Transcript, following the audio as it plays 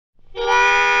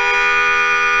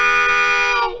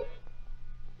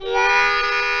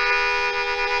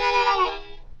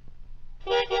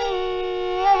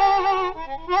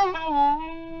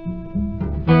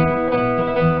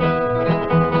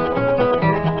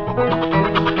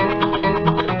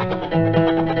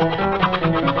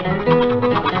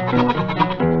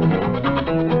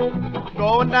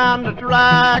down the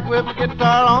track with a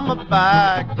guitar on my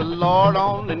back. The Lord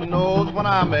only knows when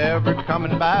I'm ever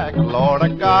coming back. Lord, I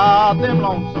got them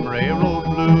lonesome railroad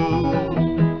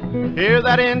blues. Hear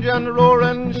that engine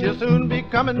roaring, she'll soon be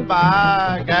coming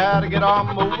by. Gotta get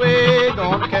on my way,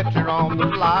 gonna catch her on the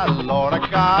fly. Lord,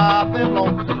 I got them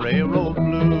lonesome railroad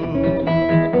blues.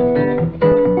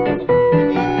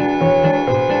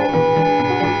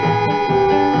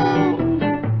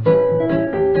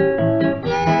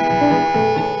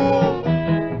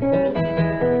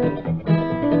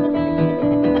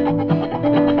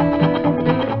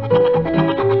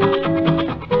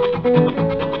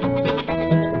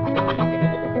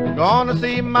 Gonna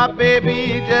see my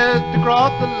baby just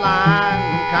across the line.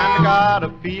 Kinda got a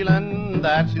feeling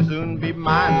that she'll soon be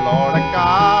mine. Lord, I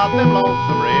got them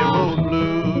lonesome railroad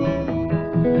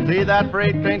blues. See that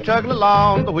freight train chugging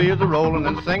along, the wheels are rolling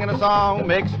and singing a song.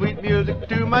 Makes sweet music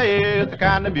to my ears, the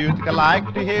kind of music I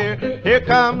like to hear. Here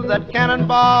comes that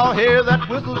cannonball, hear that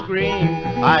whistle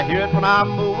scream. I hear it when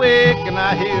I'm awake and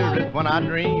I hear it when I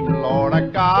dream. Lord, I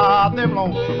got them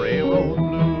lonesome railroad blues.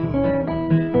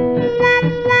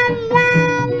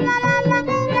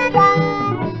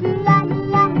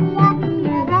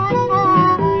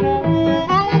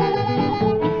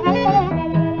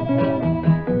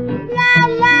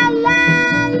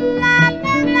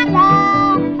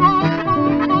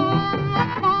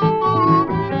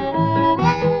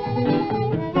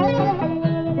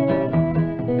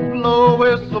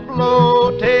 Whistle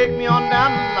blow, take me on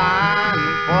down the line,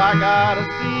 for I gotta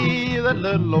see that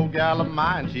little old gal of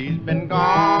mine. She's been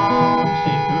gone,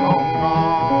 she's too long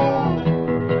gone.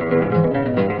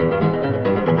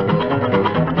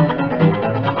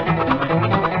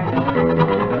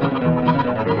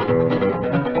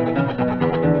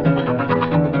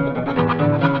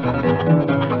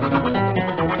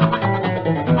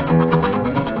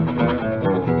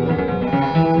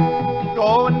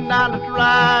 Going down the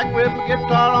track with a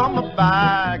guitar on my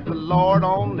back. The Lord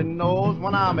only knows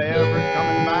when I'm ever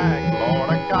coming back. Lord,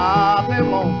 I got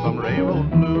them lonesome railroad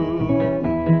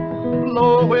blues.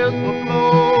 Blow, whistle,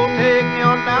 blow, take me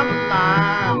on down the